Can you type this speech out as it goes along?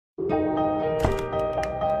Hello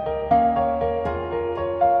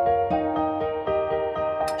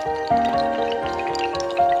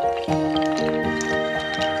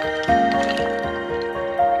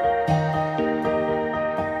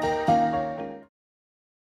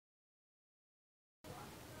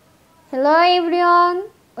everyone,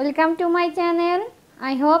 welcome to my channel.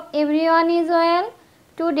 I hope everyone is well.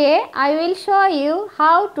 Today I will show you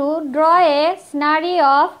how to draw a scenario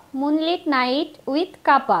of moonlit night with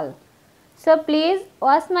couple. So please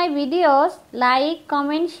watch my videos, like,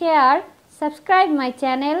 comment, share, subscribe my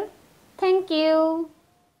channel. Thank you.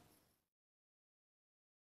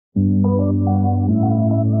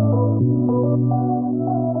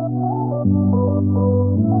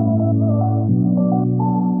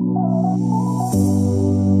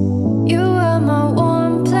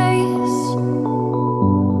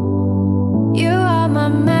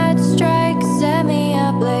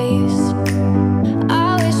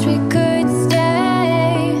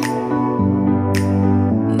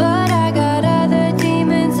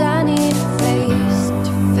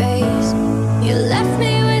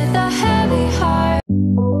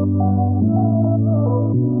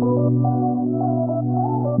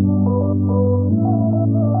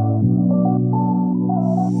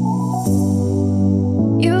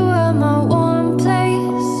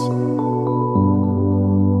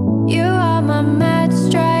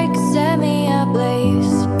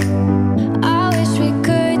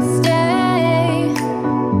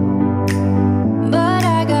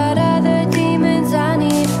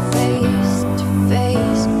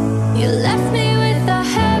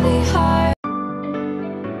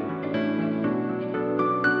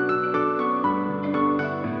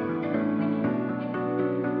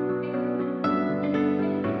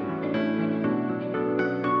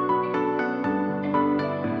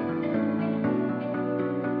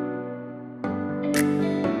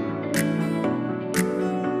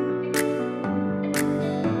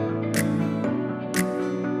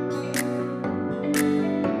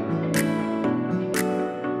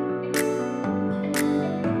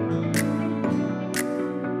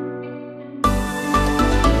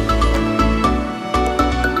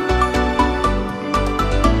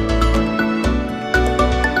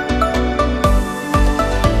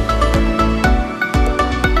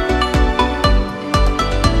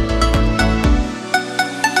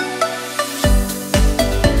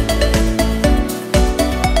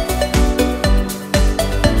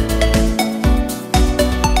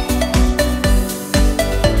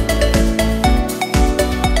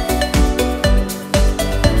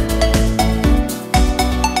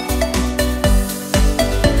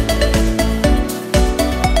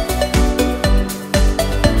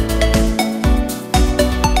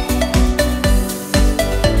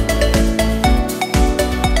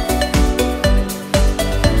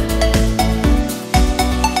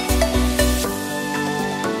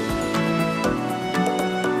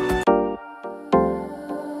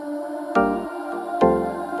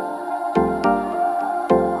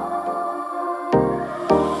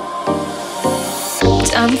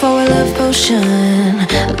 Time for a love potion,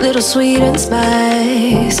 a little sweet and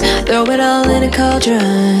spice. Throw it all in a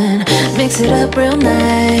cauldron, mix it up real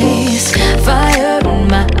nice. Fire in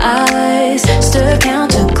my eyes, stir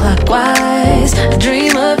counterclockwise. I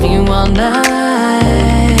dream of you all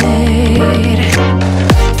night.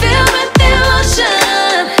 Feel with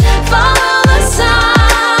emotion, follow the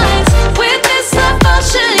signs. With this love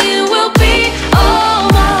potion, you will be all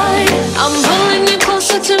mine. I'm pulling you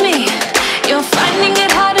closer to me. You're finding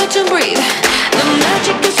it harder to breathe. The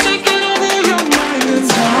magic is taking over your mind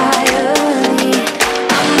entirely.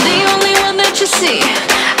 I'm the only one that you see.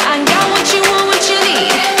 I got what you want, what you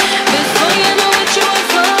need. Before you know it, you are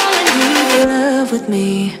falling in love with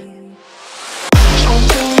me.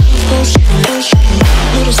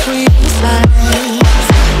 Little sweet spice.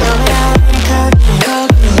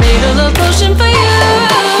 Made a love potion for you.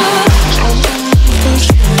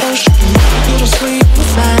 Little sweet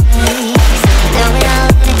spice.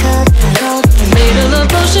 Made a love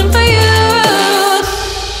potion for you.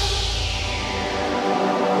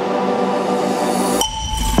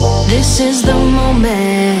 This is the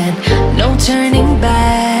moment, no turning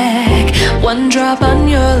back. One drop on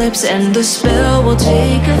your lips and the spell will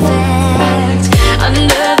take effect. Under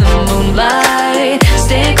the moonlight,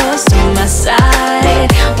 stay close to my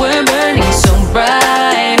side. We're burning so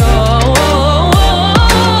bright. Oh, oh, oh,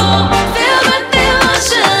 oh. Feel the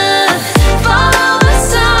emotion, follow the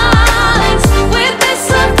signs. With this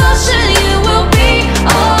love potion, you will be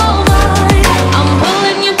all mine. I'm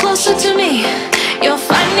pulling you closer to me. You're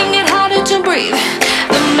finding it harder to breathe.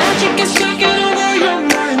 The magic is taking over your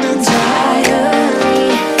mind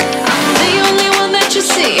entirely.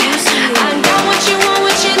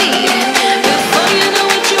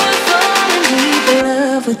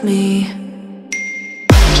 with me.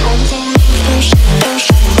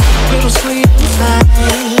 Little sweet spice.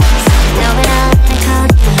 Now that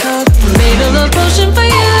I made a love potion for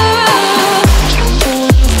you.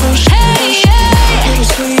 Hey, yeah. Little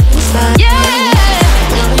sweet spice. Yeah.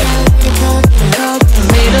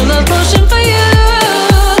 Made a love potion for you.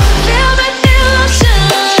 Feel the devotion.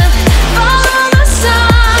 Follow the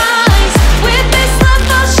signs. With this love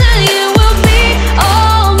potion, you will be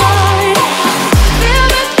all mine. Feel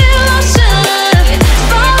the devotion.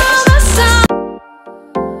 Follow the signs.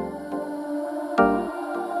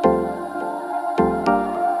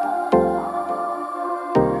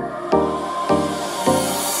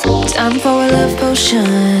 Time for a love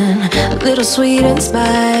potion, a little sweet and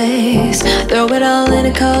spice. Throw it all in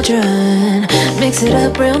a cauldron, mix it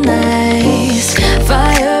up real nice.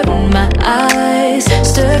 Fire in my eyes,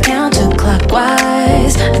 stir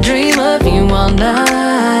counterclockwise. I dream of you all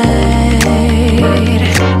night.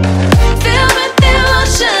 Feel the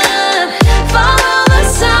devotion, follow the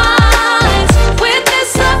signs. With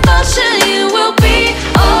this love potion, you will be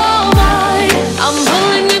all mine. I'm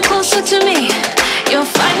pulling you closer to me. You're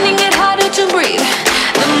finding it harder to breathe.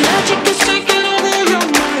 The magic is taking over your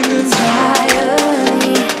mind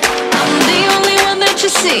entirely. I'm the only one that you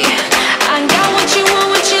see. I got what you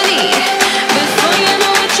want, what you need. Before you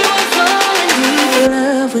know it, you are falling deep in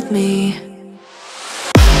love with me.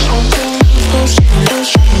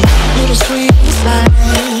 Little sweet spice.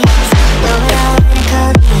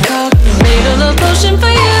 Made a love potion for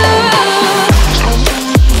you.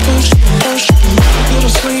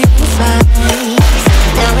 Little sweet spice.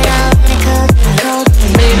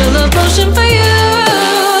 Made a love potion for you.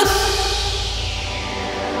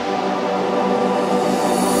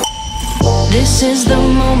 This is the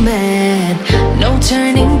moment, no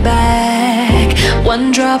turning back.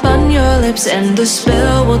 One drop on your lips and the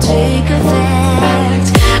spell will take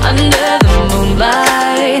effect. Under the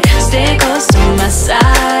moonlight, stay close to my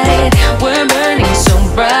side. We're burning so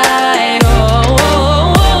bright. Oh,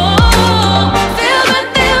 oh, oh, oh. Feel the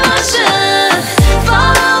devotion,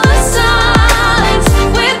 follow the signs.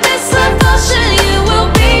 With this love potion, you will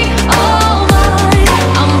be all mine.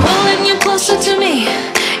 I'm pulling you closer to me.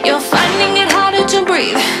 You're finding it harder to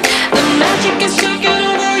breathe. The magic is taking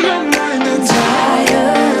over your mind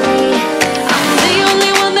entirely. I'm the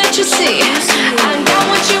only one that you see. I got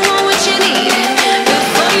what you want, what you need.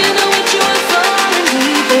 Before you know it, you are falling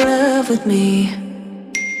deep in love with me.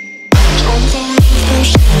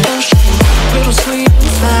 Little sweet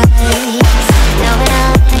spice.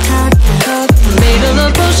 Made a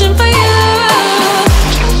love potion for you.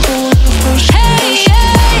 Hey,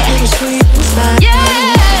 yeah. Little sweet spice. Yeah.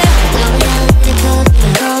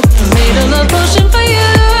 Made a love potion for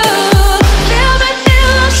you. Feel the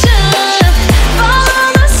devotion, follow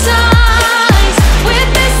the signs. With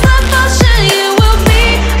this love potion, you will be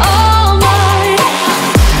all mine.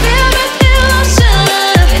 Feel the devotion,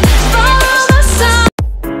 follow the signs.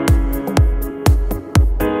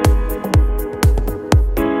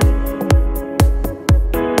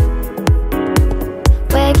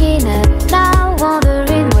 Waking up now,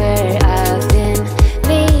 wondering where I've been.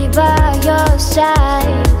 Me by your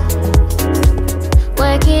side.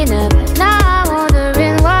 Waking up now,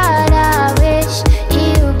 wondering what I wish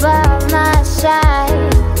you by my side.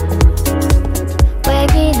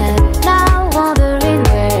 Waking up now, wondering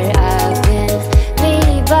where I've been. Me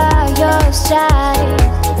by your side.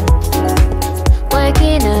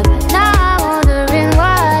 Waking up now, wondering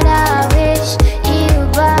what I wish you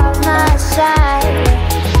by my side.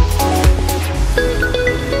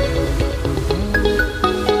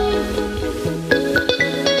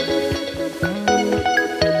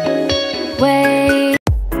 Wait.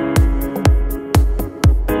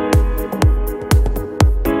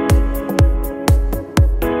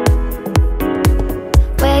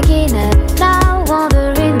 Waking up now,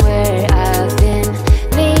 wondering where I've been.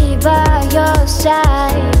 Me by your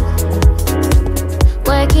side.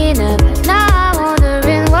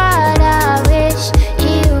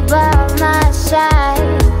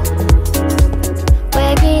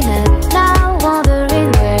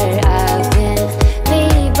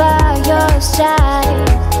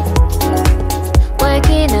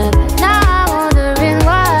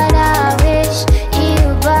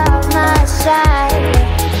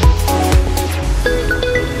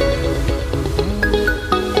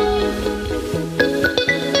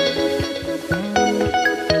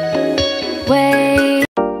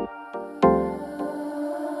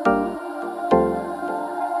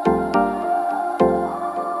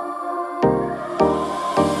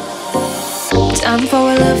 Time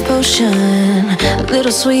for a love potion, a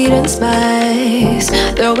little sweet and spice.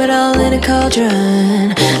 Throw it all in a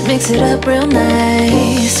cauldron, mix it up real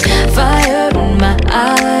nice. Fire in my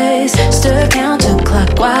eyes, stir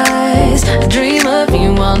counterclockwise. I dream of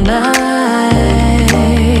you all night.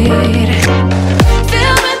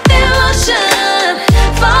 Feel with emotion,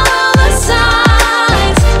 follow the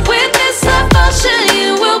signs. With this love potion,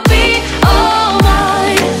 you will be all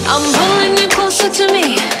mine. I'm pulling you closer to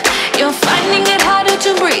me. You're finding it harder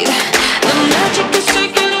to breathe. The magic is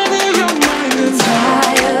taking over your mind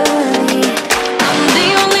entirely. I'm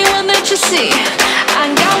the only one that you see. I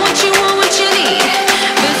got what you want, what you need.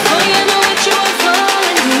 Before you know it, you are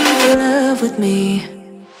falling deep in love with me.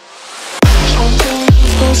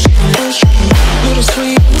 Little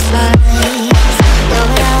sweet and spice.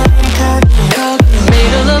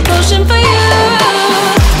 Made a love potion for you.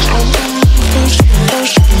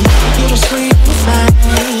 Little sweet and spice.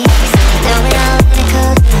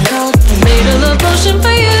 Made a love potion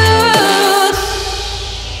for you.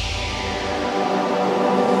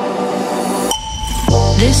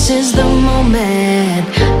 This is the moment,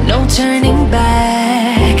 no turning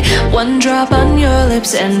back. One drop on your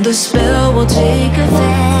lips and the spell will take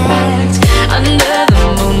effect. Under the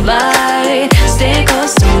moonlight, stay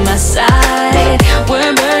close to my side.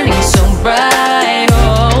 We're burning so bright.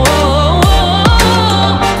 Oh, oh, oh,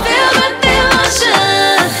 oh. Feel the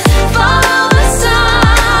emotion, follow the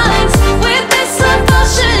signs. With this love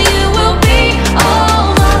potion, you will be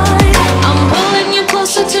all mine. I'm pulling you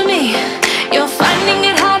closer to me. You're finding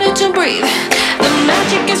it harder to breathe. The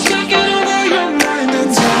magic is taking